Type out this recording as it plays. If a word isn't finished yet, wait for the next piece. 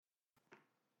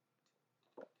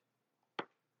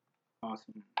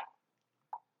Awesome.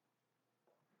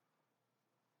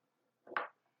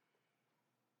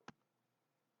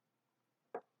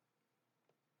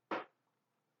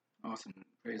 Awesome.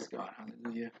 Praise God.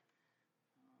 Hallelujah.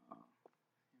 Uh,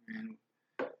 and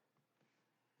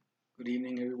good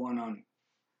evening, everyone, on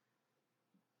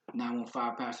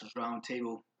 915 Pastors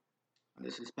Roundtable.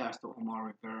 This is Pastor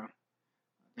Omar Rivera.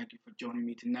 Thank you for joining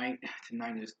me tonight.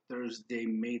 Tonight is Thursday,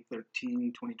 May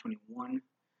 13, 2021.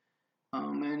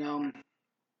 And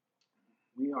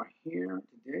we are here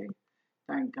today.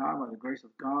 Thank God, by the grace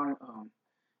of God.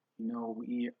 You know,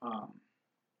 we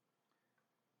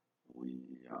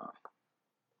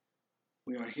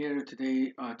are here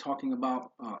today talking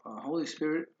about Holy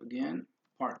Spirit again,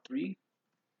 part 3.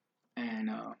 And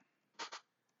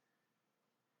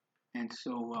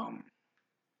so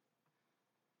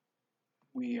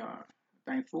we are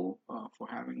thankful for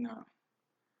having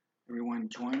everyone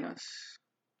join us.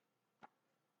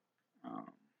 Um,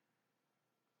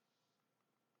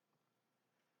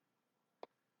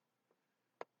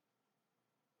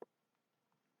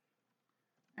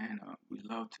 and we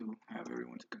love to have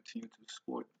everyone to continue to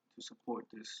support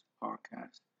this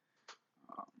podcast.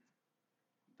 Um,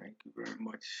 Thank you very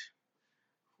much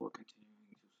for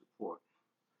continuing to support.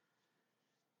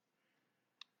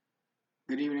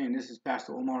 Good evening. This is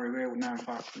Pastor Omar Rivera with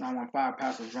 915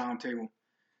 Pastors Roundtable.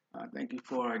 Thank you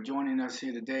for joining us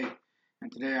here today.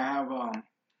 And today I have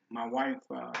my wife,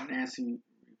 Nancy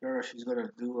Rivera. She's going to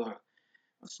do a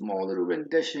small little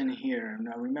rendition here.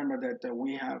 Now remember that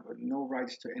we have no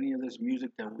rights to any of this music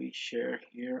that we share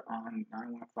here on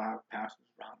 915 Pastors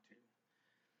Roundtable.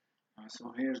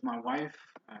 So here's my wife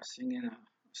singing a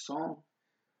song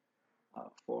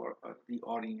for the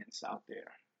audience out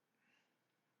there.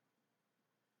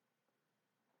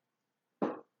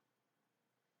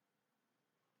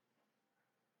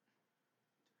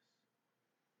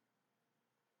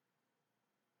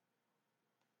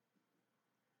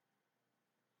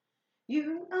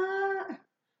 You are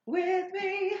with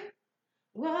me.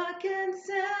 What can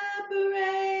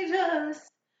separate us?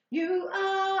 You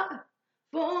are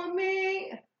for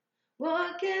me.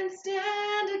 What can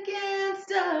stand against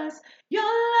us? Your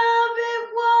love, it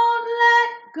won't let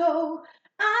go.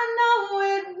 I know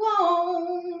it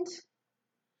won't.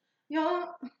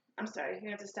 I'm sorry, you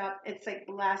have to stop. It's like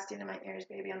blasting in my ears,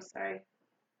 baby. I'm sorry.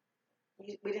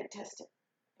 We didn't test it.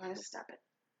 I want to stop it.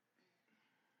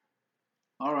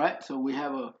 All right, so we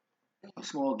have a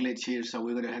small glitch here, so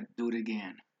we're going to have to do it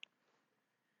again.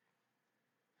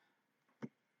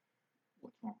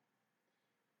 What's wrong?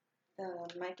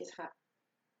 The mic is hot.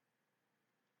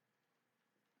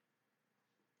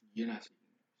 You're not speaking.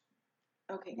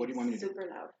 Okay, What do you want me to do? Super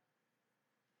loud.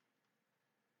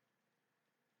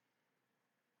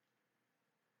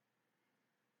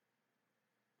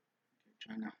 Okay,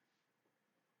 try now.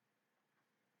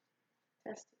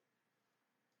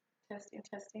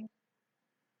 Testing.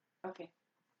 Okay.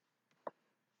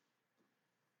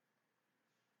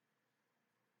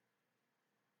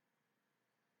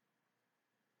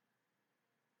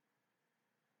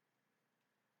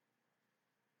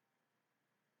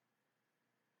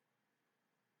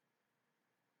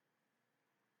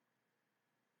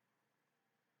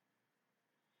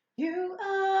 You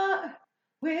are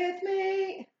with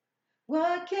me.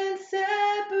 What can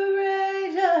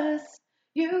separate us?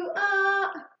 You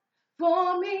are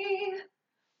for me.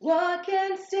 What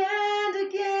can stand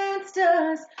against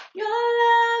us? Your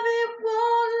love, it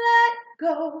won't let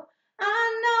go.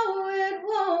 I know it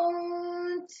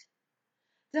won't.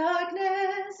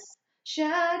 Darkness,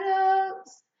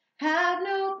 shadows have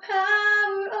no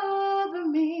power over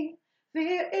me.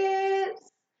 Fear is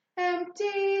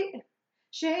empty.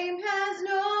 Shame has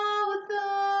no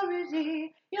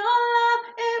authority. Your love,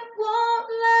 it won't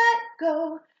let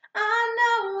go. I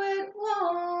know it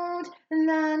won't. And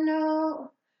I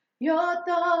know your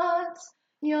thoughts,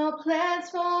 your plans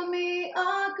for me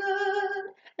are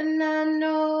good. And I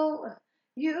know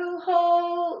you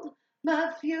hold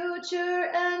my future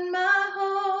and my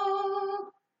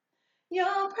hope.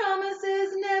 Your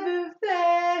promises never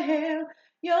fail.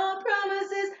 Your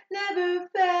promises never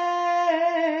fail.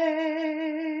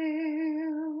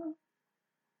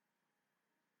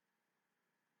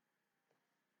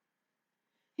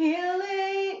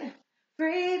 Healing,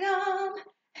 freedom,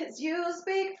 as you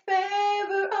speak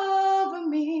favor over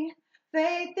me.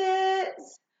 Faith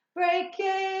is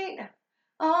breaking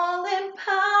all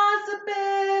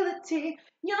impossibility.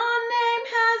 Your name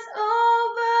has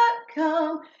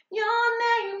overcome, your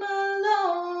name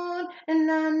alone.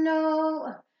 And I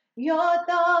know your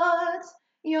thoughts,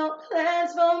 your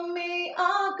plans for me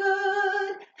are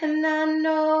good. And I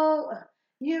know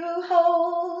you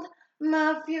hold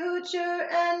my future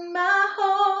and my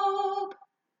hope.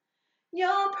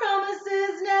 Your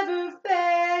promises never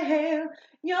fail.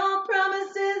 Your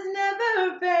promises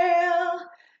never fail.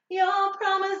 Your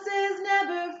promises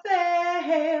never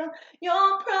fail.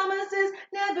 Your promises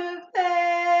never fail.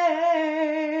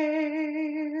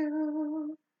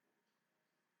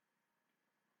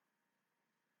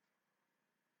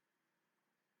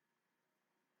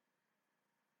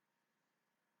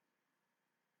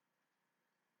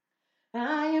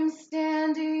 I am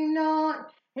standing on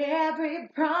every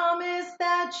promise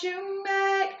that you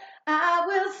make. I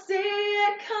will see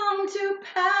it come to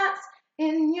pass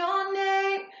in your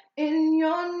name, in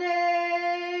your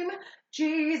name.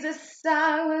 Jesus,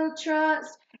 I will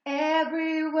trust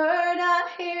every word I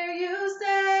hear you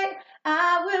say.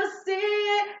 I will see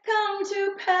it come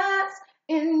to pass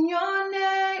in your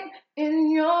name, in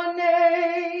your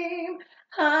name.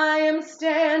 I am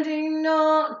standing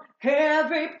on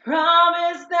every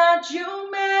promise that you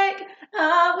make.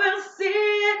 I will see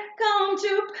it come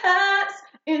to pass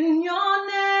in your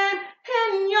name,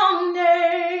 in your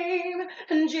name.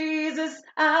 And Jesus,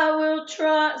 I will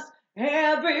trust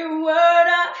every word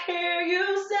I hear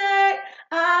you say.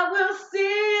 I will see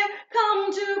it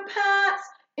come to pass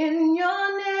in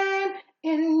your name,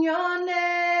 in your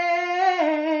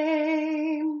name.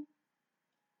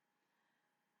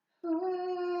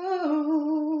 Ooh.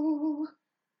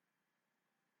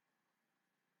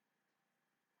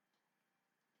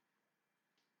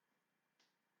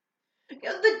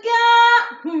 You're the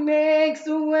God who makes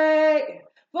a way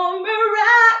for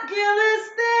miraculous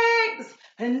things.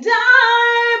 And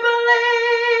I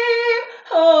believe,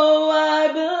 oh, I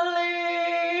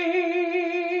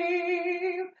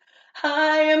believe.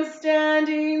 I am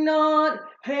standing on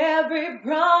every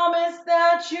promise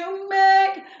that you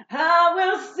make. I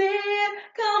will see it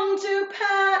come to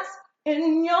pass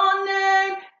in your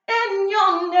name, in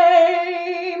your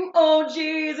name. Oh,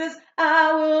 Jesus,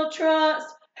 I will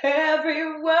trust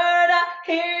every word I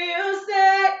hear you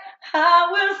say. I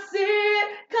will see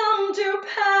it come to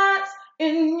pass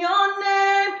in your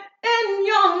name, in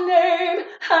your name.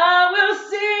 I will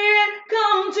see it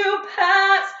come to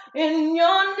pass in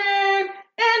your name,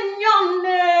 in your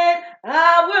name.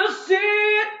 I will see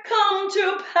it come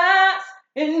to pass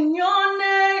in your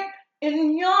name,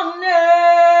 in your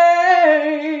name.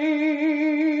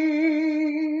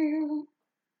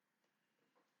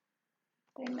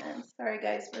 Amen. Sorry,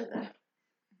 guys, for that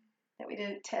we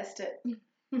didn't test it.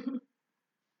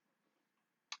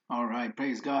 All right,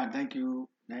 praise God. Thank you,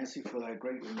 Nancy, for that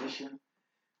great rendition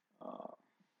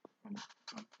from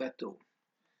Bethel.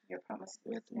 Your promises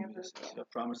Bethel never music. fail. Your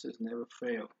promises never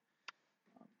fail.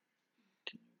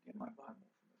 Can you get my Bible?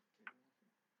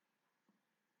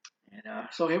 And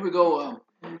so here we go.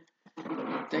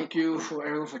 Thank you for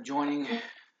everyone for joining.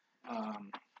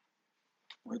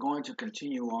 We're going to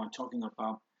continue on talking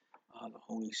about the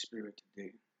Holy Spirit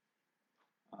today.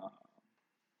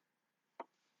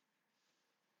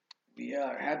 We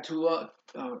had to,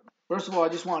 first of all, I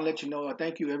just want to let you know,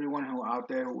 thank you everyone who out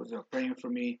there who was praying for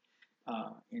me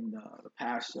in the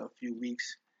past few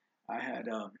weeks. I had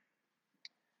a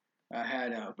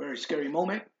very scary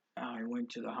moment. I went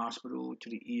to the hospital, to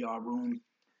the ER room,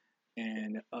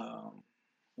 and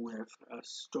with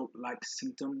stroke-like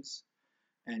symptoms.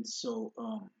 And so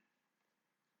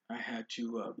I had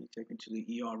to be taken to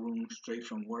the ER room straight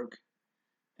from work,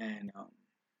 and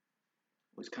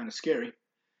it was kind of scary.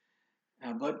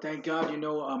 But thank God,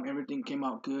 everything came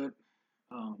out good.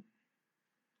 Um,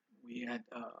 we had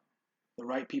the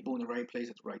right people in the right place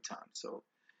at the right time. So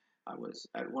I was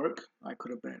at work. I could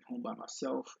have been at home by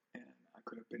myself, and I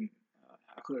could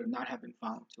have not have been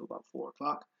found till about 4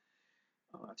 o'clock,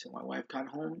 until my wife got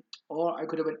home, or I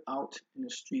could have been out in the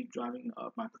street driving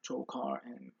my patrol car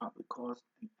and probably caused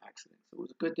an accident. So it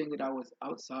was a good thing that I was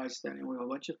outside standing with a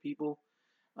bunch of people,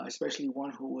 especially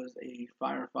one who was a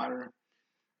firefighter,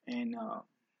 and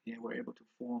were able to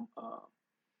form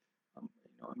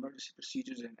emergency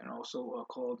procedures and also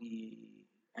call the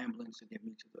ambulance to get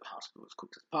me to the hospital as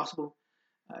quick as possible.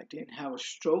 I didn't have a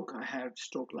stroke. I had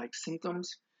stroke-like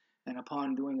symptoms, and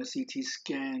upon doing a CT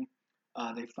scan,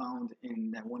 they found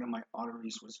in that one of my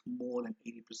arteries was more than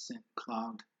 80%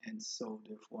 clogged, and so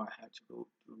therefore I had to go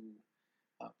through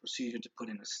a procedure to put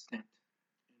in a stent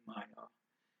in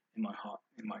my heart,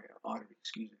 in my artery,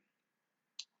 excuse me,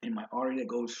 in my artery that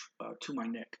goes to my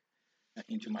neck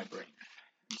into my brain.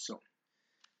 And so,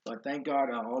 but thank God,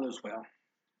 all is well,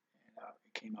 and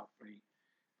it came out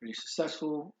pretty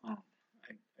successful. I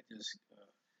just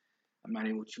I'm not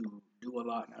able to do a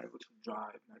lot, not able to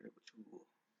drive, not able to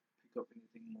pick up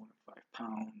anything more than 5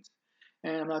 pounds,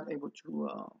 and I'm not able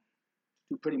to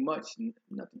do pretty much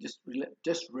nothing,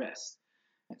 just rest.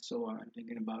 And so I'm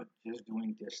thinking about just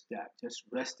doing just that, just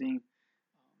resting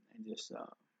and just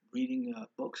reading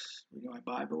books, reading my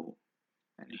Bible.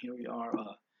 And here we are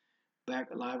back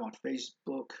live on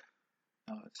Facebook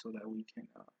so that we can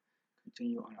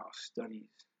continue on our studies.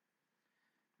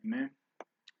 Amen.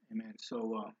 Amen.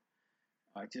 So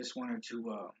I just wanted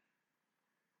to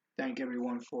thank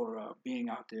everyone for being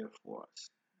out there for us,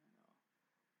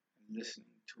 and listening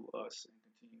to us, and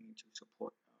continuing to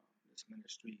support this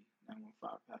ministry,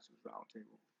 915 Pastors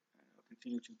Roundtable, and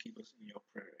continue to keep us in your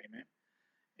prayer. Amen.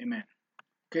 Amen.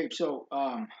 Okay, so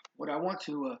what I want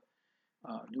to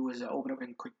do is open up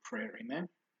in quick prayer. Amen.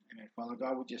 Amen. Father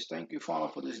God, we just thank you, Father,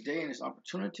 for this day and this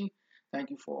opportunity. Thank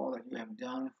you for all that you have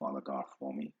done, Father God,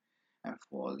 for me and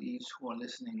for these who are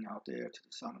listening out there to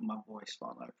the sound of my voice,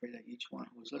 Father. I pray that each one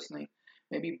who is listening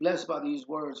may be blessed by these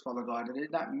words, Father God, that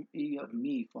it not be of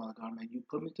me, Father God. May you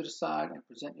put me to the side and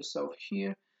present yourself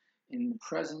here in the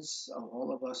presence of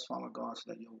all of us, Father God, so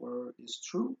that your word is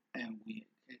true and we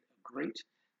get a great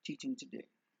teaching today.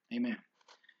 Amen.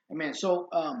 Amen. So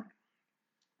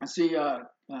I see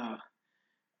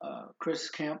Chris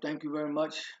Camp, thank you very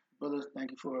much, brothers.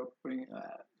 Thank you for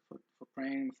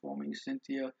praying for me.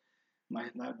 Cynthia, my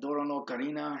daughter-in-law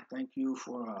Karina, thank you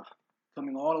for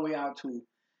coming all the way out to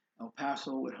El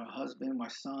Paso with her husband, my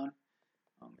son.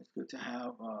 It's good to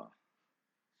have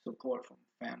support from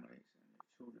families and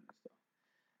children and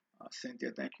stuff.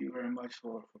 Cynthia, thank you very much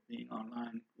for being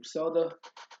online. Griselda,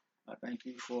 thank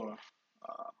you for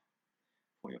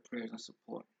your prayers and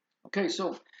support. Okay,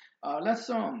 so let's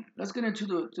get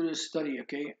into the study.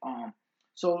 Okay,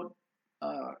 so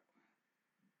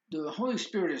the Holy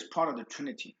Spirit is part of the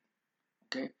Trinity.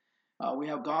 Okay, we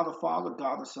have God the Father,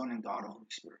 God the Son, and God the Holy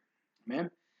Spirit. Amen.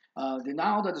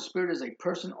 Denial that the Spirit is a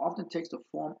person often takes the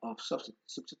form of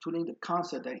substituting the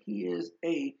concept that He is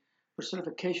a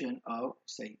personification of,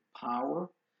 say, power,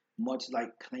 much like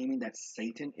claiming that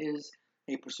Satan is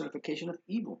a personification of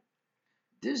evil.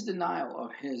 This denial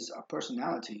of His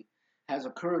personality has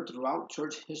occurred throughout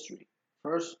church history.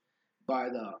 First, by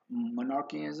the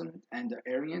Monarchians and the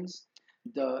Arians,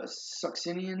 the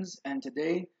Socinians, and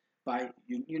today by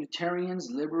Unitarians,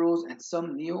 liberals, and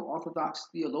some neo-Orthodox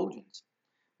theologians.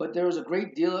 But there is a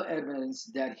great deal of evidence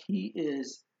that He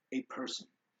is a person.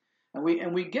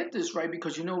 And we get this right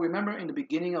because, remember in the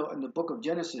beginning in the book of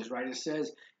Genesis, right, it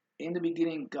says, in the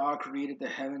beginning, God created the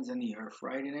heavens and the earth,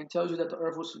 right? And it tells you that the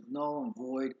earth was null and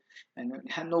void and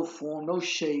it had no form, no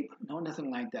shape,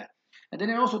 nothing like that. And then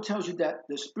it also tells you that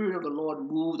the Spirit of the Lord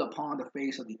moved upon the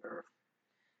face of the earth.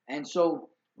 And so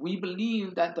we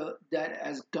believe that that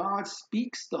as God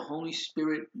speaks, the Holy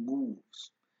Spirit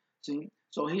moves. See?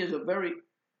 So He is a very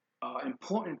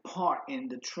important part in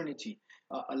the Trinity.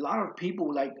 A lot of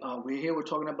people, like we're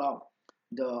talking about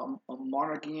the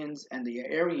Monarchians and the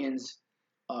Arians,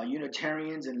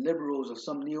 Unitarians and liberals, or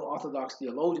some neo-Orthodox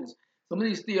theologians. Some of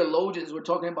these theologians we're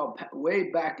talking about way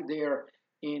back there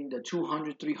in the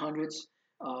 200s, 300s,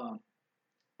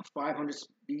 500s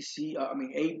BC,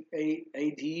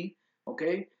 AD.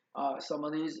 Okay, some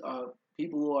of these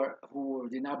people who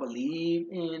did not believe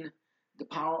in the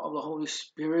power of the Holy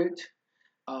Spirit.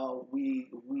 We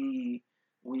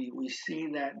see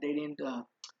that they didn't.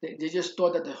 They just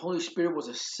thought that the Holy Spirit was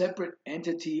a separate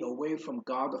entity away from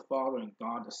God the Father and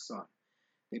God the Son.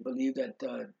 They believed that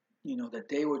that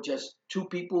they were just two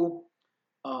people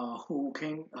who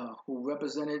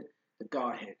represented the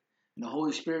Godhead, and the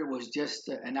Holy Spirit was just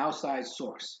an outside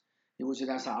source. It was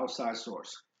just an outside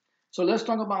source. So let's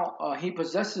talk about He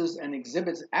possesses and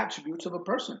exhibits attributes of a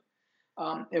person.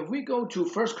 If we go to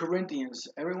 1 Corinthians,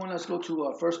 everyone, let's go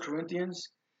to 1 Corinthians,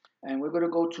 and we're going to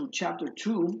go to chapter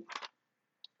 2,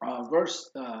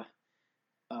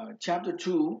 chapter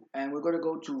 2, and we're going to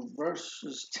go to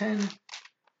verses 10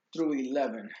 through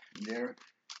 11 there.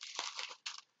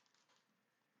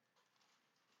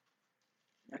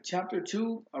 Chapter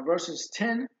 2, verses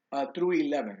 10 through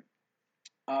 11.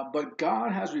 But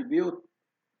God has revealed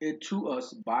it to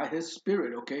us by His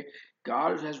Spirit, okay?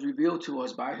 God has revealed to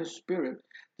us by His Spirit.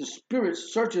 The Spirit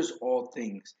searches all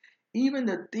things, even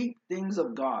the deep things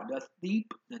of God, the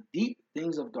deep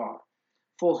things of God.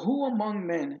 For who among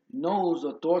men knows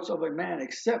the thoughts of a man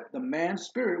except the man's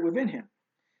spirit within him?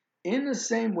 In the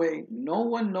same way, no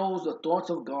one knows the thoughts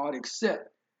of God except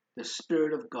the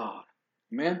Spirit of God.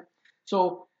 Amen?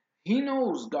 So He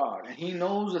knows God, and He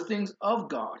knows the things of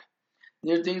God.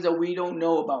 There are things that we don't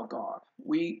know about God.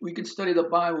 We can study the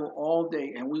Bible all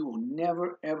day, and we will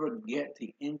never, ever get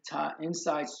the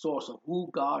inside source of who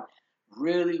God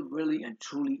really, really, and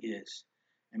truly is.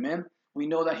 Amen? We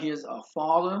know that He is a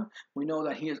Father. We know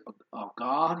that He is a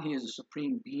God. He is a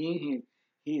supreme being.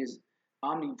 He is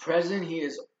omnipresent. He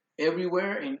is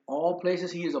everywhere in all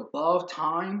places. He is above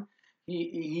time.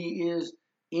 He is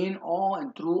in all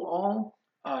and through all.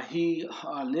 He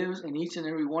lives in each and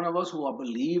every one of us who are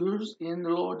believers in the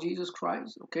Lord Jesus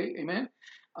Christ. Okay, amen.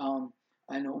 Um,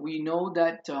 and we know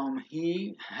that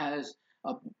He has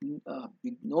a,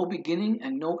 no beginning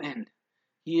and no end.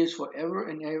 He is forever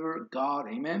and ever God.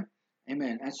 Amen.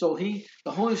 Amen. And so the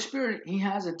Holy Spirit, He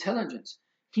has intelligence.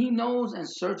 He knows and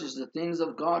searches the things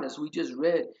of God, as we just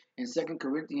read in 2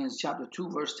 Corinthians chapter 2,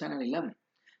 verse 10 and 11.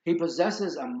 He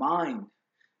possesses a mind.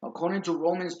 According to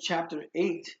Romans chapter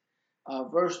 8,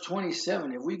 verse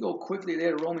 27. If we go quickly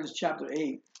there to Romans chapter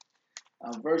 8,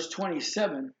 verse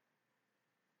 27,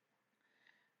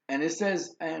 and it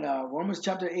says, and Romans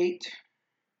chapter 8,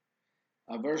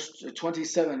 verse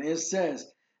 27, it says,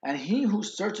 and He who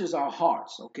searches our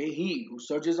hearts, okay, He who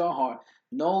searches our heart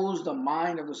knows the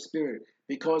mind of the Spirit,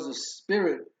 because the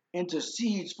Spirit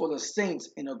intercedes for the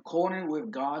saints in accordance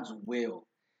with God's will.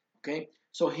 Okay,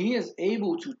 so He is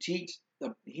able to teach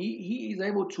He is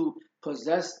able to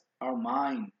possess our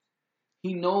mind.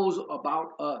 He knows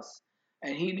about us,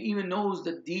 and He even knows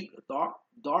the deep,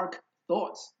 dark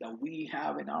thoughts that we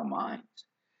have in our minds.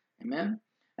 Amen.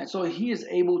 And so He is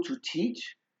able to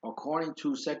teach according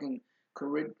to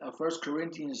First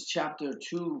Corinthians chapter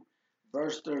 2,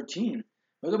 verse 13.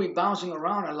 We're gonna be bouncing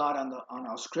around a lot on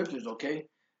our scriptures, okay?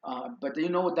 But you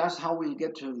know that's how we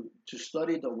get to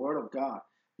study the Word of God.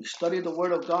 We study the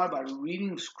Word of God by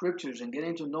reading scriptures and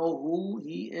getting to know who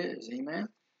He is. Amen.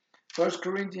 First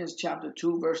Corinthians chapter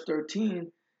 2, verse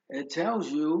 13, it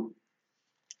tells you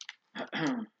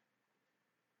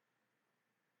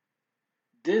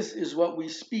this is what we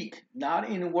speak, not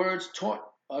in words taught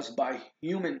us by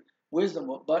human wisdom,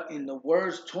 but in the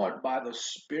words taught by the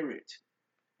Spirit.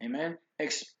 Amen.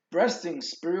 Expressing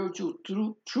spiritual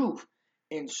truth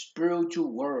in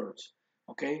spiritual words.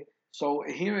 Okay. So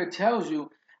here it tells you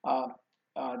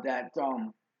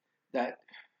that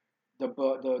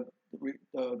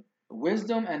the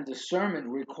wisdom and discernment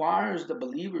requires the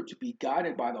believer to be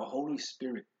guided by the Holy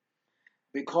Spirit,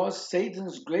 because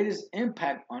Satan's greatest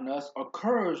impact on us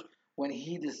occurs when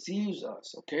he deceives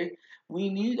us. Okay, we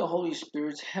need the Holy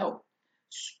Spirit's help.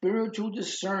 Spiritual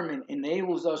discernment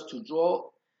enables us to draw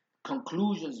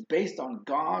conclusions based on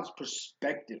God's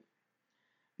perspective,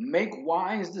 make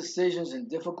wise decisions in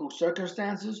difficult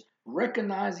circumstances,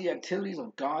 recognize the activities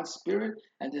of God's Spirit,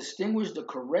 and distinguish the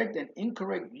correct and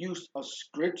incorrect use of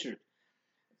Scripture.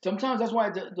 Sometimes that's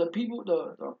why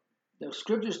the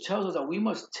Scriptures tells us that we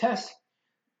must test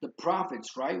the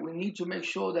prophets, right? We need to make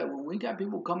sure that when we got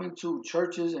people coming to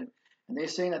churches and they're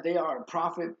saying that they are a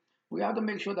prophet, we have to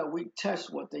make sure that we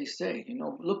test what they say. You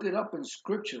know, look it up in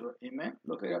Scripture. Amen.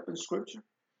 Look it up in Scripture.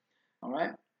 All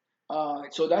right.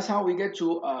 So that's how we get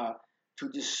to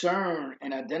discern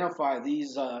and identify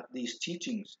these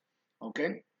teachings.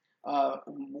 Okay. Uh,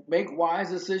 Make wise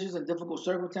decisions in difficult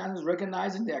circumstances,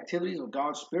 recognizing the activities of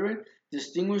God's Spirit,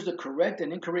 distinguish the correct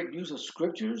and incorrect use of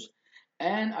scriptures,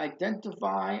 and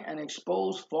identify and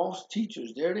expose false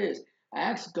teachers. There it is.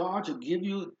 Ask God to give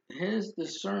you His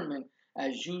discernment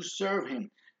as you serve Him.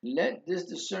 Let this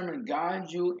discernment guide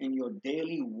you in your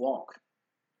daily walk.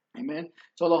 Amen.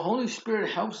 So the Holy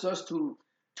Spirit helps us to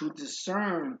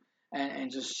discern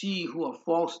and to see who are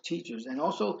false teachers. And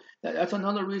also that's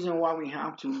another reason why we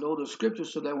have to know the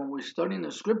scriptures, so that when we're studying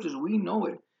the scriptures, we know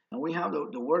it and we have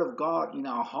the word of God in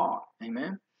our heart.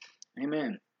 Amen.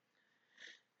 Amen.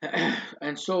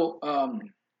 And so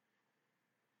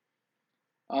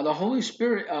the Holy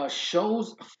Spirit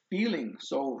shows feeling.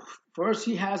 So first,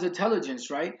 He has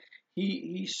intelligence, right?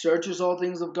 He searches all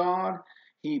things of God.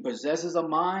 He possesses a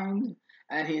mind,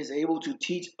 and He is able to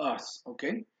teach us.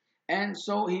 Okay, and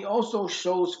so He also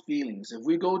shows feelings. If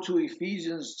we go to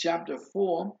Ephesians chapter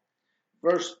 4,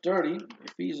 verse 30,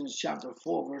 Ephesians chapter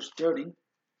 4, verse 30,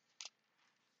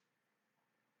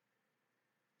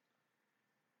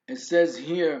 it says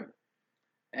here,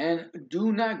 and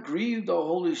do not grieve the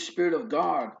Holy Spirit of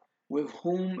God, with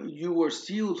whom you were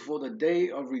sealed for the day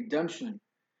of redemption.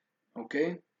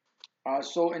 Okay,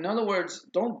 so in other words,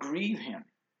 don't grieve Him.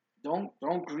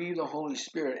 Don't grieve the Holy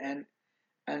Spirit. And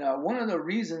one of the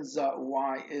reasons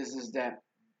why is that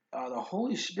the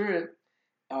Holy Spirit,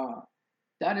 uh,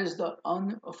 that is the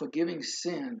unforgiving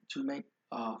sin to make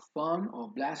fun or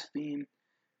blaspheme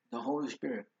the Holy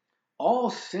Spirit.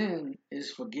 All sin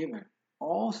is forgiven.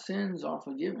 All sins are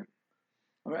forgiven.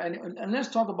 All right, and let's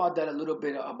talk about that a little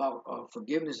bit about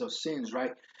forgiveness of sins,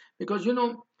 right? Because you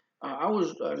know, I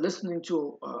was listening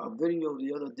to a video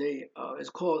the other day. It's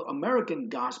called American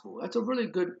Gospel. That's a really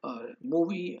good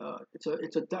movie.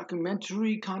 It's a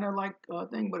documentary kind of like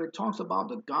thing, but it talks about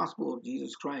the gospel of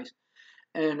Jesus Christ,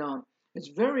 and it's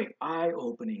very eye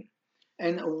opening.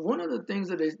 And one of the things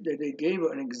that they gave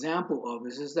an example of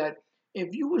is that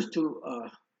if you was to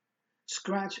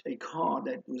scratch a car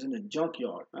that was in a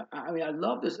junkyard. I mean, I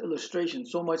love this illustration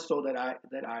so much so that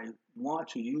I want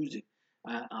to use it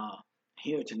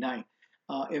here tonight.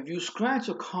 If you scratch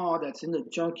a car that's in the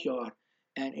junkyard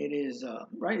and it is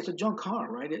right, it's a junk car,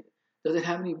 right? Does it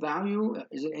have any value?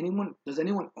 Is it anyone? Does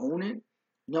anyone own it?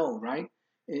 No, right?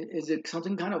 Is it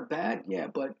something kind of bad? Yeah,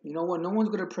 but you know what? No one's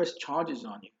gonna press charges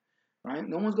on you, right?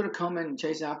 No one's going to come and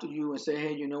chase after you and say,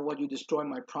 hey, you know what, you destroyed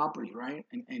my property, right?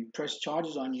 And press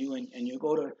charges on you and you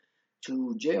go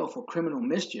to jail for criminal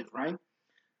mischief, right?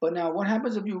 But now what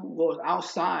happens if you was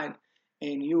outside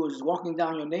and you was walking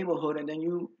down your neighborhood and then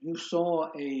you saw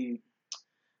I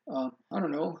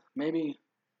don't know, maybe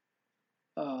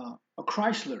a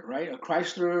Chrysler, right? A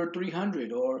Chrysler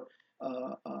 300 or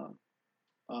uh, uh,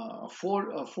 a Ford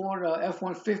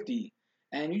F-150,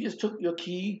 and you just took your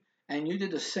key and you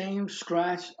did the same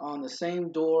scratch on the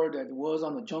same door that was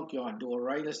on the junkyard door,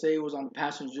 right? Let's say it was on the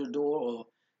passenger door or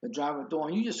the driver door,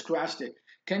 and you just scratched it.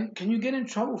 Can you get in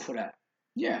trouble for that?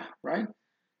 Yeah, right.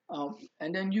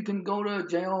 And then you can go to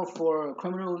jail for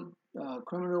criminal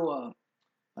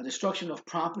destruction of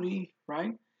property,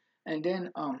 right? And then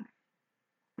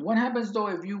what happens though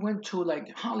if you went to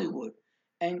like Hollywood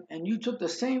and you took the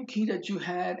same key that you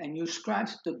had and you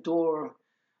scratched the door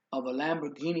of a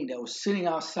Lamborghini that was sitting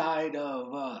outside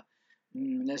of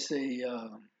let's say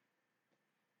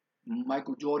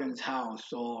Michael Jordan's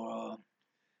house or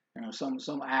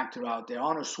some actor out there,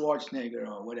 Arnold Schwarzenegger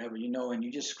or whatever, and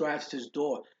you just scratched his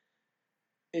door.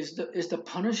 Is the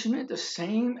punishment the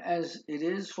same as it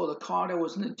is for the car that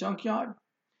was in the junkyard?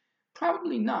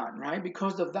 Probably not, right?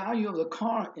 Because the value of the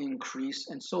car increased,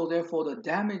 and so therefore the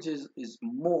damage is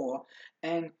more.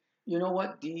 And you know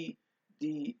what? The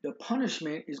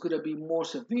punishment is going to be more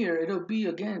severe. It'll be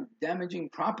again damaging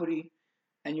property,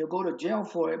 and you'll go to jail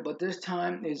for it. But this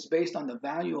time it's based on the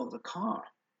value of the car.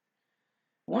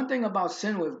 One thing about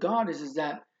sin with God is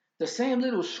that the same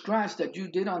little scratch that you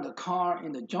did on the car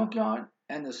in the junkyard,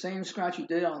 and the same scratch you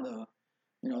did on the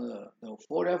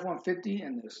Ford F-150,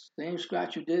 and the same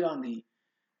scratch you did on the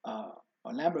uh,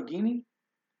 a Lamborghini,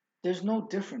 there's no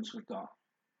difference with God.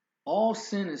 All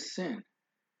sin is sin,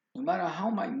 no matter how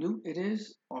minute it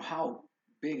is or how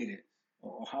big it is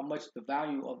or how much the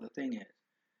value of the thing is.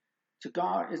 To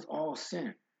God, it's all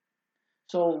sin.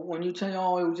 So when you tell,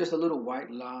 oh, it was just a little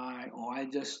white lie, or I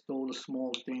just stole a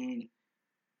small thing,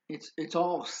 it's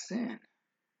all sin.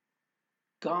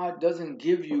 God doesn't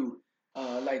give you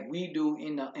like we do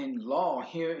in law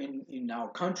here in our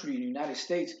country, in the United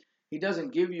States. He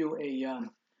doesn't give you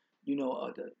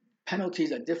the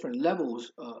penalties at different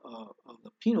levels of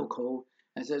the penal code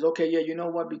and says, okay, yeah, you know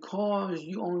what? Because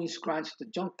you only scratched the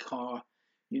junk car,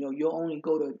 you'll only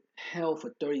go to hell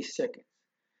for 30 seconds.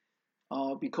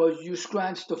 Because you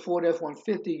scratched the Ford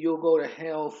F-150, you'll go to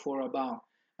hell for about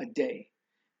a day.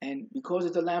 And because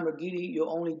it's a Lamborghini,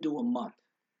 you'll only do a month.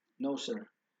 No, sir.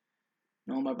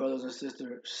 No, my brothers and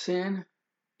sisters, sin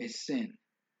is sin.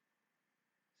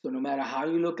 So no matter how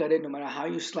you look at it, no matter how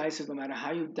you slice it, no matter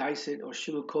how you dice it or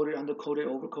sugarcoat it, undercoat it,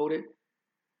 overcoat it,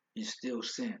 it's still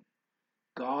sin.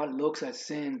 God looks at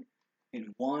sin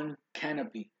in one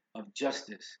canopy of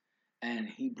justice, and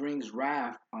he brings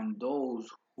wrath on those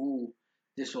who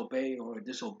disobey or are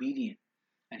disobedient.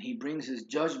 And he brings his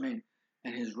judgment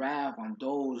and his wrath on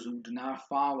those who do not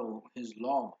follow his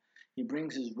law. He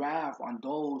brings his wrath on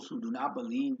those who do not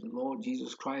believe the Lord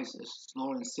Jesus Christ as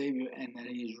Lord and Savior and that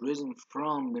he is risen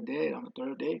from the dead on the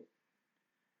third day.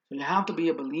 So you have to be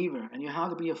a believer and you have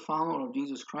to be a follower of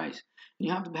Jesus Christ.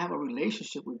 You have to have a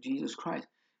relationship with Jesus Christ.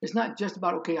 It's not just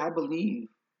about, okay, I believe,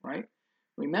 right?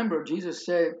 Remember, Jesus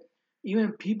said,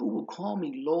 even people will call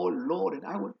me Lord, Lord, and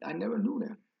I never knew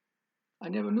them. I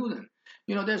never knew them.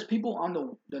 There's people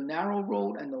on the narrow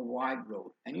road and the wide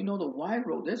road. And the wide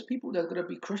road, there's people that's going to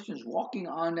be Christians walking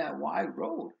on that wide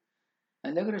road.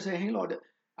 And they're going to say, hey, Lord,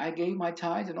 I gave my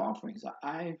tithes and offerings.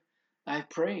 I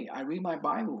pray. I read my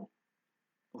Bible.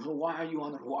 So why are you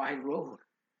on the wide road?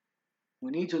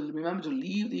 We need to remember to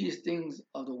leave these things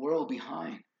of the world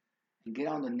behind and get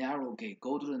on the narrow gate.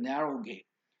 Go through the narrow gate.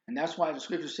 And that's why the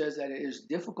scripture says that it is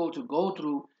difficult to go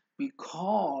through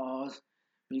because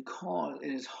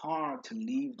it is hard to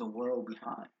leave the world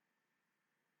behind.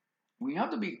 We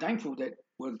have to be thankful that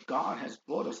where God has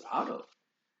brought us out of.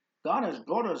 God has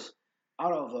brought us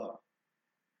out of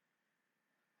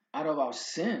out of our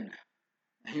sin.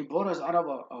 He brought us out of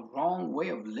a wrong way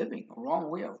of living, a wrong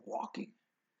way of walking.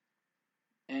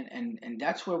 And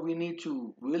that's where we need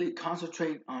to really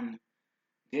concentrate on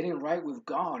getting right with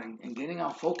God and getting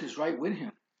our focus right with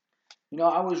Him.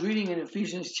 I was reading in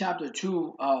Ephesians chapter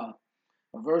 2,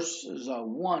 verses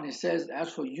 1. It says,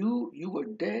 "As for you, you were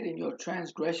dead in your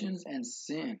transgressions and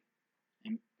sin."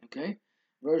 Okay?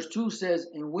 Verse 2 says,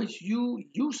 "In which you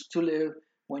used to live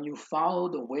when you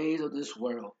followed the ways of this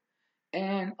world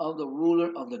and of the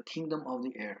ruler of the kingdom of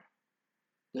the air,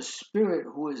 the Spirit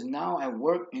who is now at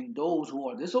work in those who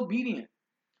are disobedient.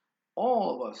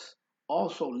 All of us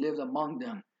also lived among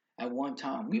them at one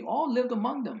time." We all lived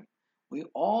among them. We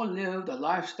all lived a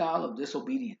lifestyle of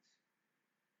disobedience.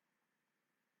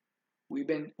 We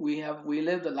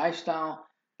lived a lifestyle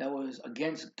that was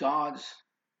against God's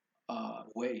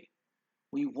way.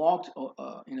 We walked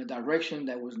in a direction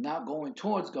that was not going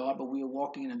towards God, but we were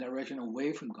walking in a direction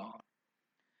away from God.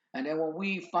 And then when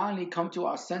we finally come to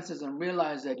our senses and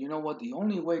realize that, the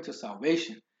only way to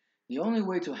salvation, the only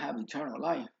way to have eternal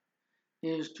life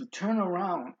is to turn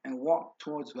around and walk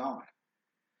towards God.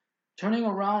 Turning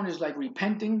around is like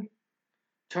repenting,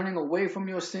 turning away from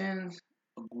your sins,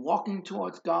 walking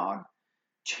towards God,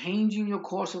 changing your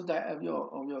course of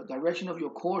your direction of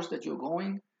your course that you're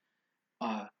going,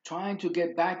 trying to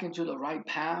get back into the right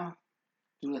path,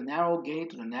 through the narrow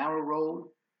gate, through the narrow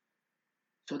road,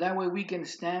 so that way we can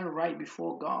stand right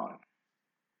before God.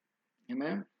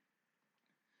 Amen.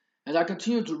 As I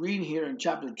continue to read here in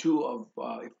chapter 2 of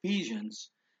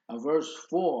Ephesians, verse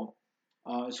 4,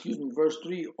 verse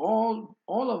 3, all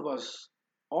of us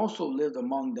also lived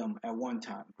among them at one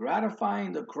time,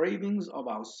 gratifying the cravings of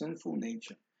our sinful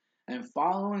nature and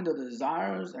following the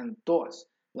desires and thoughts.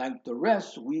 Like the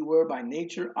rest, we were by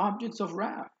nature objects of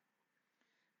wrath.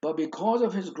 But because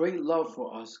of his great love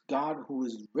for us, God, who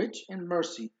is rich in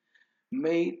mercy,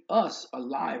 made us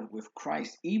alive with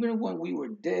Christ, even when we were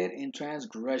dead in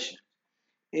transgression.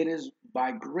 It is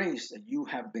by grace that you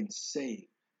have been saved.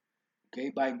 Okay,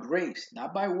 by grace,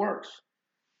 not by works.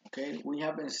 Okay, we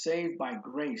have been saved by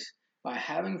grace, by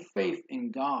having faith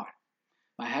in God,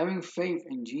 by having faith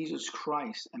in Jesus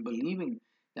Christ and believing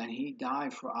that He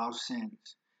died for our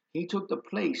sins. He took the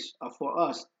place for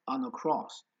us on the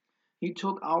cross. He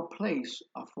took our place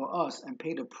for us and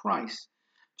paid a price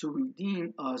to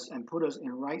redeem us and put us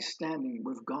in right standing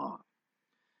with God.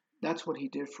 That's what He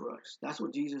did for us. That's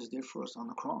what Jesus did for us on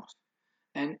the cross.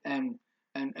 And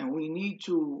we need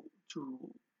to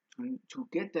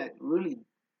get that really.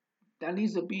 That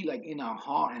needs to be like in our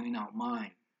heart and in our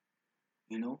mind,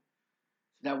 so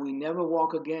that we never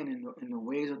walk again in the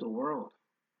ways of the world.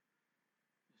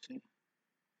 You see,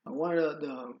 one of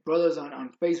the brothers on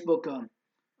Facebook,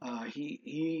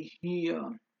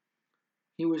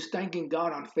 he was thanking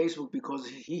God on Facebook because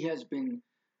he has been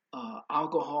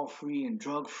alcohol free and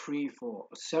drug free for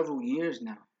several years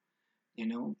now,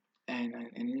 and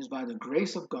it is by the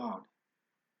grace of God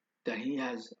that he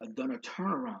has done a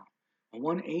turnaround, a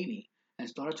 180, and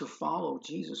started to follow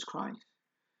Jesus Christ.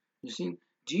 You see,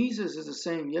 Jesus is the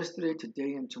same yesterday,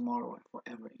 today, and tomorrow, and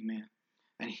forever. Amen.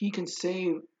 And He can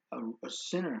save a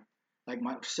sinner like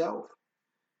myself.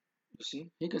 You see,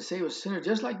 He can save a sinner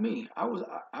just like me. I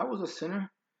was a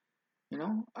sinner.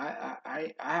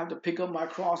 I have to pick up my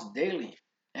cross daily,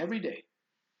 every day,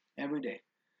 every day.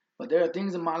 But there are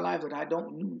things in my life that I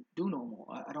don't do no more.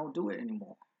 I don't do it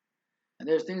anymore. And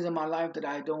there's things in my life that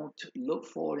I don't look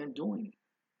forward in doing.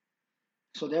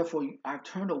 So therefore, I've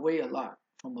turned away a lot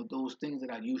from those things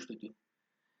that I used to do.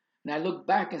 And I look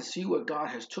back and see where God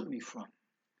has took me from.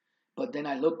 But then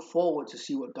I look forward to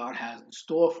see what God has in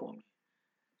store for me.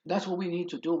 That's what we need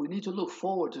to do. We need to look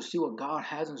forward to see what God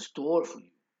has in store for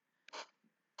you.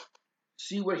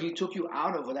 See where He took you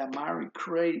out of that miry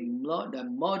clay, that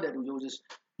mud that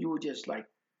you were just like,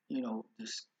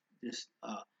 this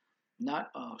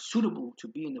not suitable to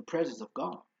be in the presence of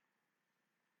God.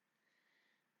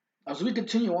 As we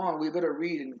continue on, we better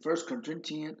read in 1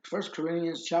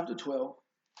 Corinthians chapter 12.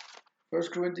 1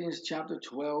 Corinthians chapter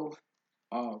 12,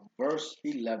 verse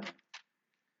 11.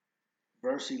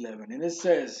 Verse 11. And it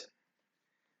says,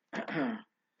 "I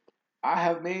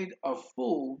have made a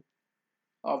fool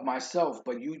of myself,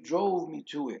 but you drove me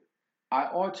to it. I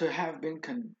ought to have been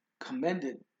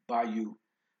commended by you,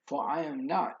 for I am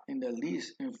not in the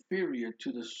least inferior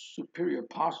to the superior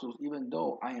apostles, even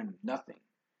though I am nothing."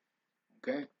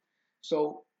 Okay?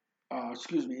 So,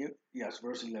 yes,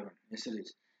 verse 11. Yes, it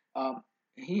is.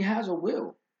 He has a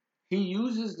will. He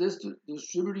uses this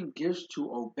distributing gifts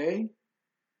to obey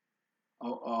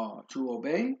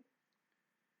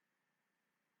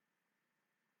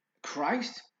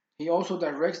Christ. He also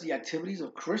directs the activities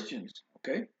of Christians.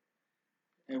 Okay?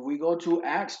 If we go to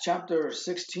Acts chapter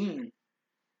 16,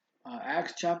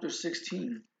 Acts chapter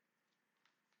 16.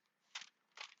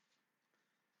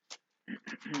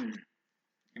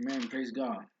 Amen. Praise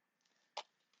God.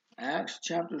 Acts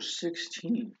chapter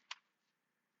 16.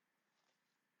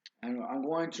 And I'm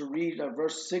going to read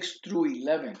verse 6 through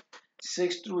 11.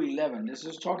 6 through 11. This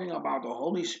is talking about the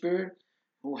Holy Spirit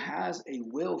who has a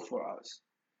will for us.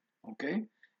 Okay?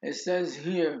 It says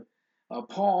here,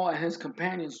 Paul and his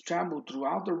companions traveled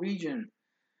throughout the region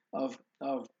of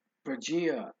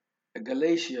Phrygia,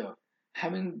 Galatia,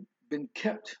 having been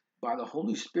kept by the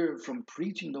Holy Spirit from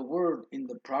preaching the word in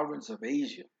the province of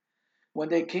Asia. When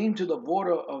they came to the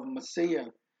border of Mysia,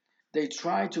 they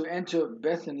tried to enter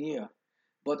Bithynia,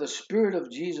 but the Spirit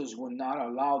of Jesus would not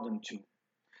allow them to.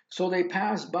 So they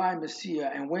passed by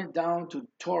Mysia and went down to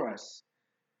Taurus.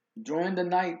 During the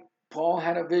night, Paul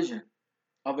had a vision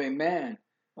of a man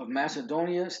of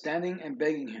Macedonia standing and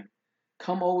begging him,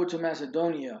 "Come over to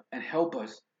Macedonia and help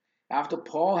us." After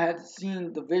Paul had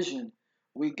seen the vision,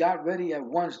 we got ready at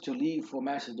once to leave for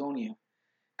Macedonia,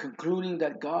 concluding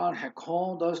that God had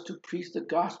called us to preach the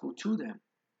gospel to them.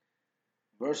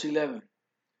 Verse 11.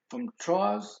 From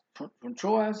Troas,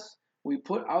 we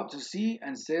put out to sea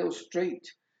and sailed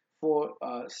straight for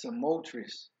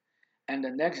Samothrace, and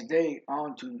the next day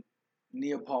on to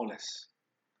Neapolis.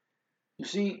 You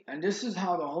see, and this is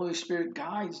how the Holy Spirit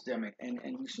guides them and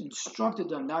instructed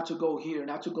them not to go here,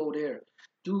 not to go there.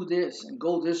 Do this and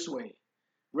go this way.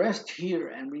 Rest here,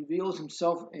 and reveals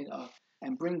himself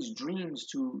and brings dreams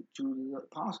to the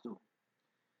apostle.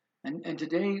 And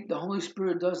today, the Holy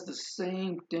Spirit does the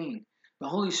same thing. The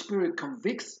Holy Spirit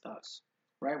convicts us,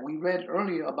 right? We read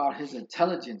earlier about his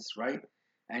intelligence, right?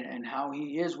 And how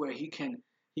he is where he can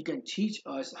teach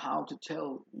us how to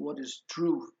tell what is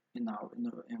true and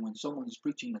when someone is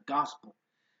preaching the gospel,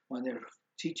 when they're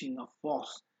teaching a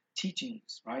false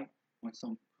teachings, right? When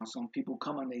some people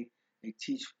come and they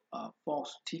teach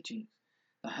false teachings,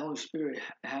 the Holy Spirit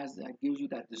has that, gives you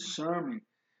that discernment,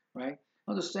 right?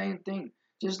 Well, the same thing,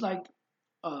 just like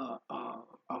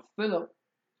Philip,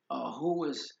 who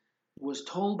was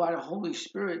told by the Holy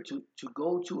Spirit to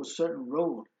go to a certain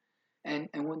road, and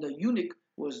when the eunuch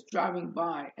was driving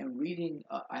by and reading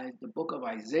the book of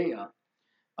Isaiah,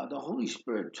 the Holy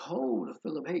Spirit told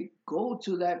Philip, "Hey, go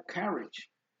to that carriage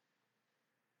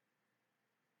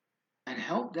and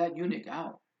help that eunuch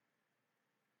out."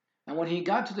 And when he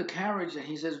got to the carriage, and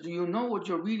he says, "Do you know what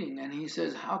you're reading?" And he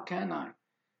says, "How can I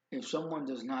if someone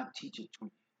does not teach it to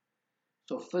me?"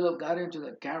 So Philip got into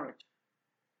the carriage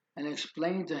and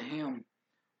explained to him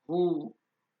who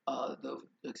the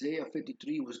Isaiah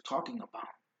 53 was talking about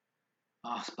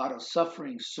a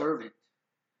suffering servant.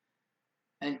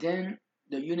 And then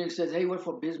the eunuch says, "Hey, what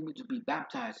forbids me to be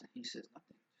baptized?" And he says,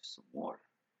 "Nothing, just some water."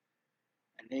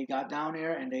 And they got down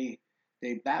there and they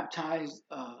baptized.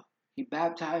 He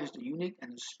baptized the eunuch,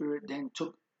 and the Spirit then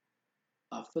took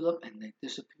Philip, and they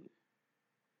disappeared.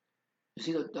 You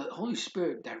see, the Holy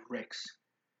Spirit directs.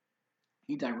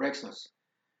 He directs us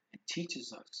and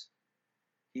teaches us.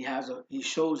 He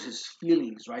shows his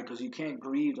feelings, right? Because you can't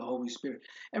grieve the Holy Spirit.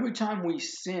 Every time we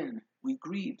sin, we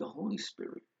grieve the Holy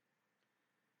Spirit.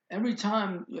 Every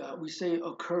time we say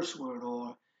a curse word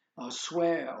or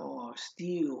swear or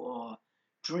steal or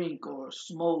drink or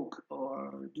smoke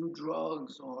or do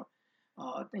drugs or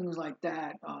things like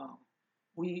that,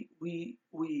 we we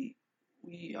we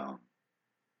we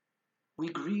we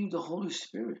grieve the Holy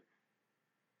Spirit.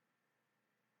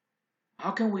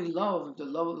 How can we love if the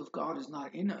love of God is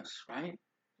not in us, right?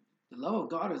 The love of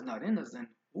God is not in us, then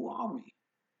who are we?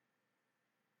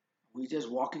 Are we just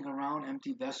walking around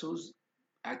empty vessels,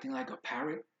 acting like a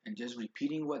parrot and just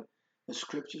repeating what the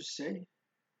scriptures say?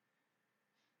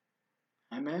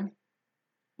 Amen?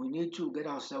 We need to get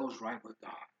ourselves right with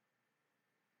God.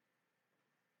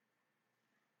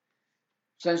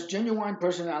 Since genuine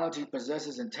personality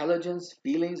possesses intelligence,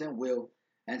 feelings, and will,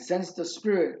 and since the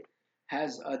Spirit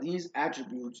has these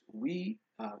attributes, we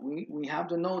have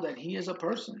to know that He is a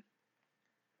person.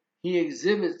 He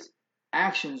exhibits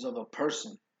actions of a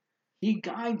person. He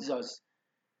guides us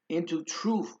into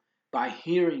truth by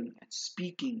hearing and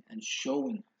speaking and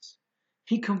showing us.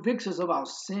 He convicts us of our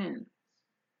sins.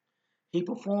 He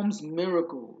performs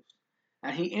miracles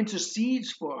and he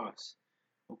intercedes for us.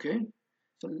 Okay?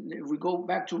 So if we go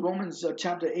back to Romans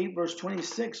chapter 8, verse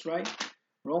 26, right?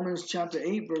 Romans chapter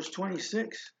 8, verse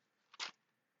 26.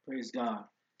 Praise God.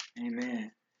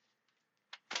 Amen.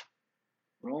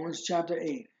 Romans chapter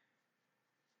 8.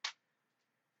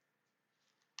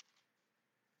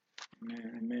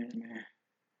 Amen, amen, amen.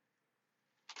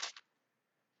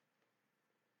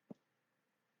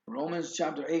 Romans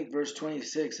chapter 8, verse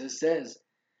 26, it says,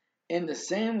 in the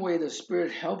same way the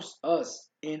Spirit helps us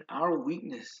in our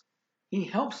weakness. He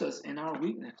helps us in our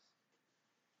weakness.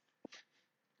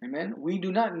 Amen. We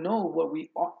do not know what we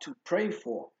ought to pray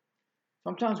for.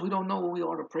 Sometimes we don't know what we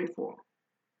ought to pray for.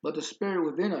 But the Spirit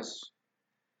within us,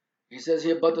 he says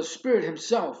here, but the Spirit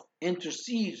himself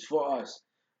intercedes for us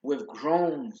with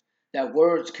groans that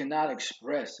words cannot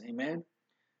express. Amen.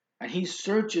 And he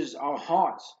searches our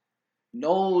hearts,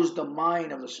 knows the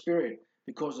mind of the Spirit,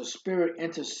 because the Spirit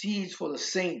intercedes for the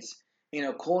saints in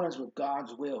accordance with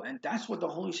God's will. And that's what the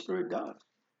Holy Spirit does.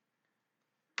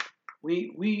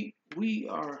 We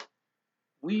are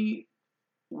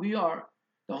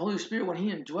the Holy Spirit, when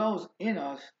he indwells in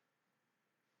us.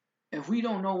 If we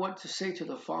don't know what to say to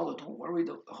the Father, don't worry.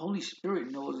 The Holy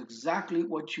Spirit knows exactly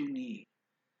what you need.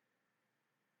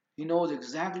 He knows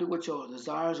exactly what your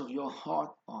desires of your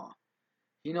heart are.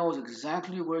 He knows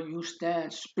exactly where you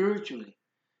stand spiritually.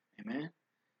 Amen.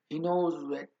 He knows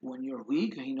that when you're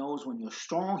weak. He knows when you're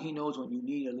strong. He knows when you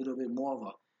need a little bit more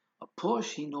of a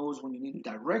push. He knows when you need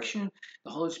direction.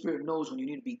 The Holy Spirit knows when you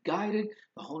need to be guided.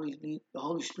 The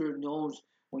Holy Spirit knows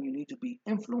when you need to be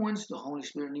influenced. The Holy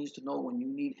Spirit needs to know when you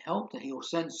need help, that he'll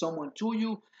send someone to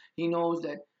you. He knows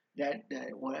that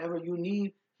whatever you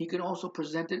need, he can also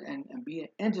present it and be an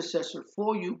intercessor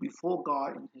for you before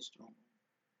God in his throne.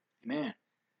 Amen.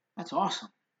 That's awesome.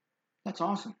 That's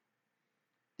awesome.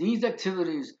 These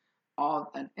activities are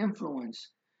an influence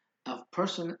of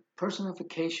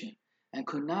personification and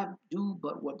could not do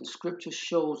but what the scripture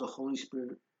shows the Holy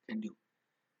Spirit can do.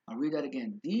 I'll read that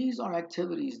again. These are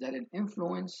activities that an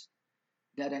influence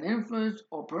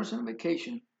or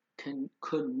personification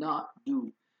could not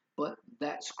do, but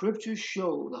that scripture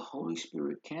show the Holy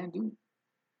Spirit can do.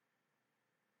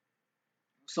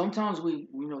 Sometimes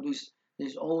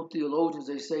these old theologians,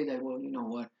 they say that, well, you know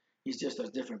what, he's just a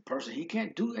different person. He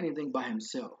can't do anything by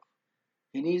himself.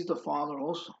 He needs the Father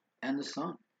also and the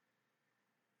Son.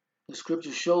 The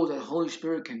scripture shows that the Holy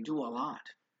Spirit can do a lot.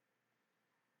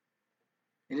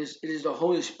 It is the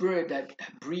Holy Spirit that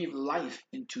breathed life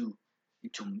into the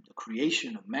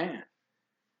creation of man.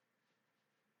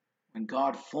 When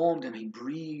God formed him, he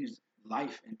breathed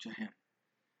life into him.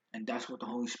 And that's what the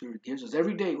Holy Spirit gives us.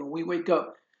 Every day when we wake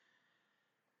up,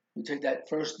 we take that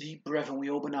first deep breath and we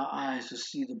open our eyes to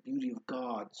see the beauty of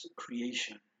God's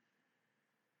creation.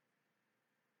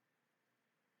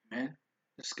 Amen?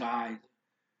 The sky,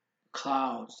 the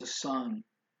clouds, the sun.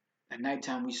 At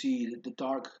nighttime we see the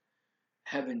dark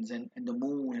heavens and the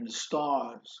moon and the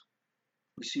stars.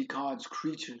 We see God's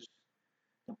creatures,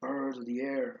 the birds of the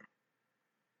air.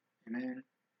 Amen.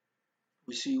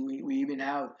 We even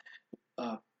have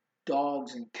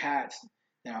dogs and cats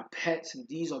that are pets, and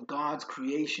these are God's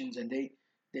creations, and they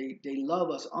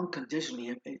love us unconditionally.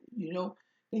 And, they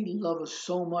love us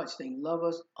so much. They love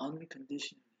us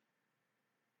unconditionally.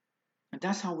 And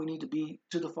that's how we need to be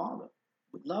to the Father,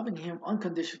 with loving him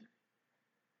unconditionally.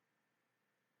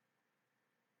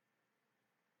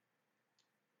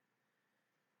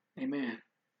 Amen.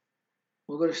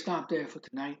 We're going to stop there for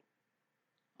tonight.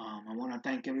 I want to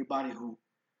thank everybody who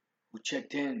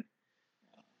checked in.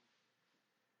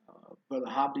 Brother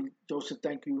Hobby, Joseph,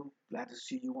 thank you. Glad to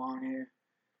see you on here.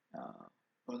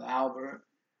 Brother Albert,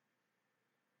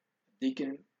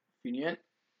 Deacon Finette,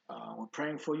 we're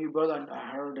praying for you, brother.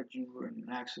 I heard that you were in an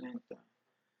accident. My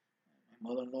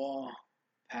mother-in-law,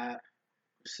 Pat,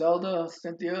 Griselda,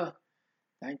 Cynthia,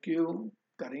 thank you.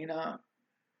 Karina,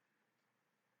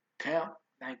 Camp,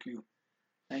 thank you.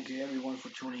 Thank you, everyone, for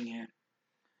tuning in.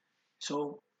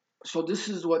 So this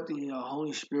is what the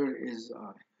Holy Spirit is.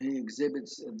 He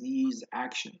exhibits these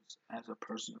actions as a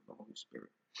person of the Holy Spirit.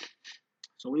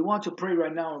 So we want to pray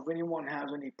right now. If anyone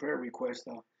has any prayer requests,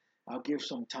 I'll give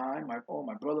some time. My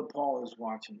brother Paul is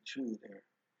watching too there.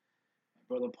 My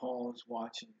brother Paul is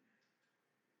watching.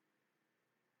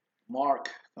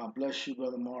 Mark, God bless you,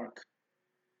 brother Mark.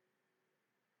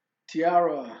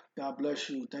 Tiara, God bless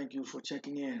you. Thank you for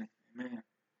checking in. Amen.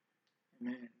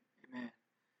 Amen. Amen.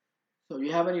 So if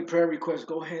you have any prayer requests,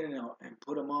 go ahead and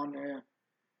put them on there.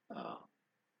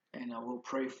 And I will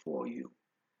pray for you.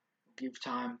 Give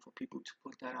time for people to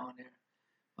put that on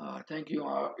there. Thank you,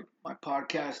 my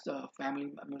podcast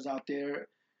family members out there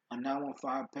on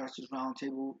 915 Pastors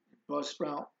Roundtable in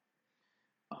Buzzsprout.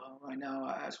 Right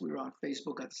now, as we're on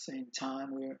Facebook at the same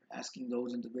time, we're asking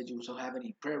those individuals who have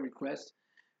any prayer requests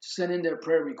to send in their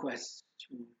prayer requests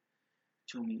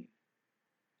to me,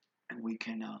 and we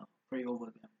can pray over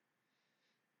them.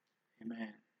 Amen.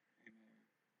 Amen.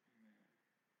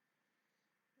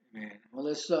 Amen. Well,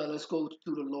 let's go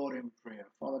to the Lord in prayer.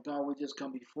 Father God, we just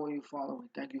come before you, Father. We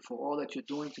thank you for all that you're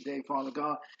doing today, Father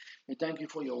God. We thank you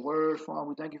for your word, Father.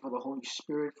 We thank you for the Holy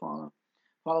Spirit, Father.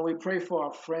 Father, we pray for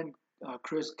our friend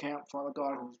Chris Camp, Father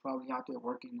God, who's probably out there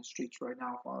working in the streets right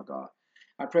now, Father God.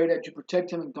 I pray that you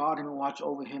protect him and guard him and watch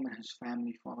over him and his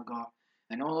family, Father God.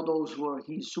 And all of those who are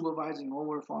he's supervising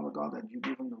over, Father God, that you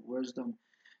give him the wisdom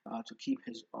to keep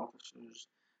his officers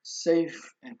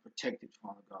safe and protected,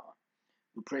 Father God.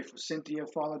 We pray for Cynthia,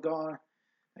 Father God,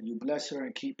 and you bless her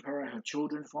and keep her and her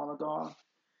children, Father God.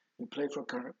 We pray for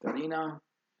Karina,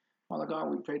 Father God.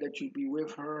 We pray that you be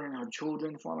with her and her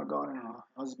children, Father God, and her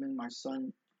husband, my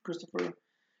son, Christopher.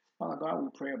 Father God, we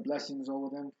pray blessings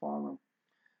over them, Father.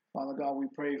 Father God, we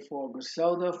pray for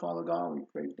Griselda, Father God. We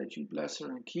pray that you bless her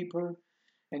and keep her.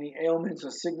 Any ailments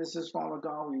or sicknesses, Father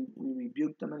God, we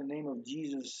rebuke them in the name of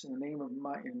Jesus, in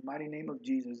the mighty name of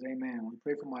Jesus. Amen. We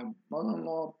pray for my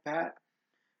mother-in-law, Pat.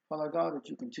 Father God, that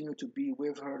you continue to be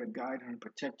with her, to guide her and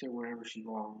protect her wherever she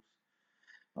goes.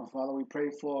 Father, we pray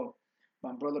for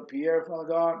my brother Pierre, Father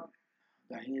God,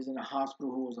 that he is in a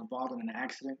hospital who was involved in an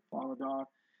accident, Father God.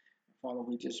 Father,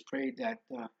 we just pray that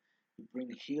you bring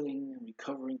healing and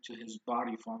recovery to his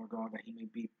body, Father God, that he may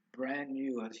be brand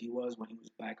new as he was when he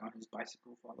was back on his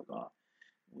bicycle, Father God.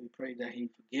 We pray that he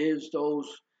forgives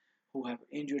those who have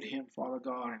injured him, Father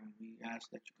God, and we ask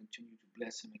that you continue to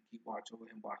bless him and keep watch over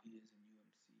him while he is in UMC.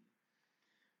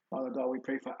 Father God, we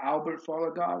pray for Albert,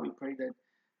 Father God. We pray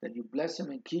that you bless him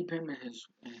and keep him in his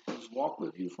walk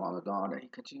with you, Father God, that he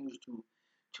continues to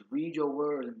read your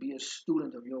word and be a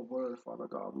student of your word, Father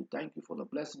God. We thank you for the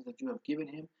blessings that you have given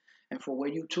him and for where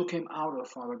you took him out of,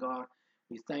 Father God.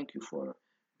 We thank you for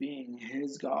being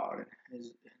his God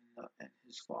and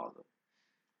his Father.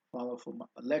 Father, for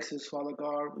Alexis, Father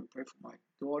God, we pray for my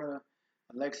daughter,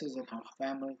 Alexis, and her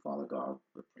family, Father God.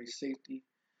 We pray safety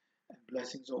and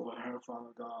blessings over her,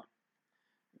 Father God.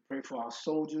 We pray for our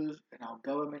soldiers and our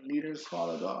government leaders,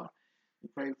 Father God. We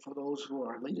pray for those who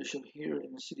are leadership here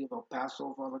in the city of El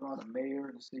Paso, Father God, the mayor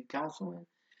and the city councilman,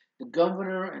 the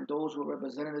governor, and those who are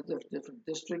representatives of different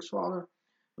districts, Father.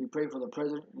 We pray for the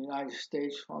President of the United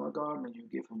States, Father God, and you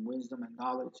give him wisdom and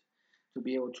knowledge to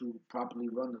be able to properly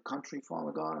run the country,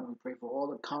 Father God. And we pray for all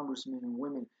the congressmen and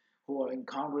women who are in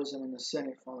Congress and in the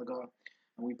Senate, Father God.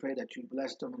 And we pray that you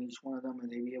bless them and each one of them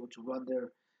and they be able to run their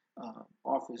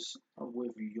office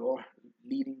with your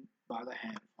leading by the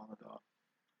hand, Father God.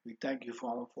 We thank you,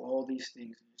 Father, for all these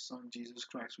things. In your Son, Jesus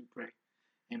Christ, we pray.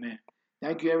 Amen.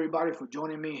 Thank you, everybody, for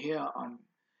joining me here on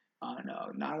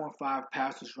 915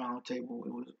 Pastors Roundtable.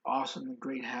 It was awesome and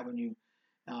great having you.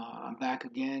 I'm back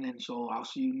again, and so I'll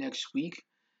see you next week.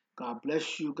 God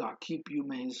bless you. God keep you.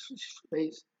 May his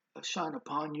face shine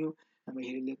upon you, and may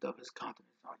he lift up his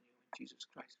countenance on you. In Jesus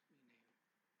Christ's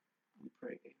name, we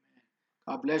pray. Amen.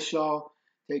 God bless y'all.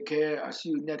 Take care. I'll see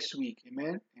you next week.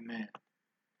 Amen. Amen.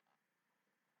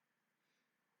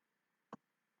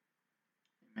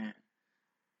 Amen.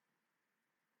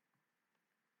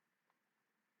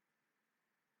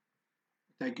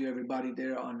 Thank you, everybody,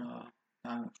 there on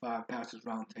 915 Pastors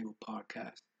Roundtable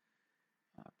podcast.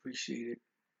 I appreciate it.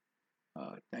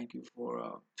 Thank you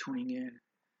for tuning in.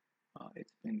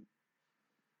 It's been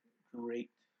great.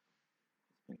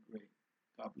 It's been great.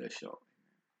 God bless y'all.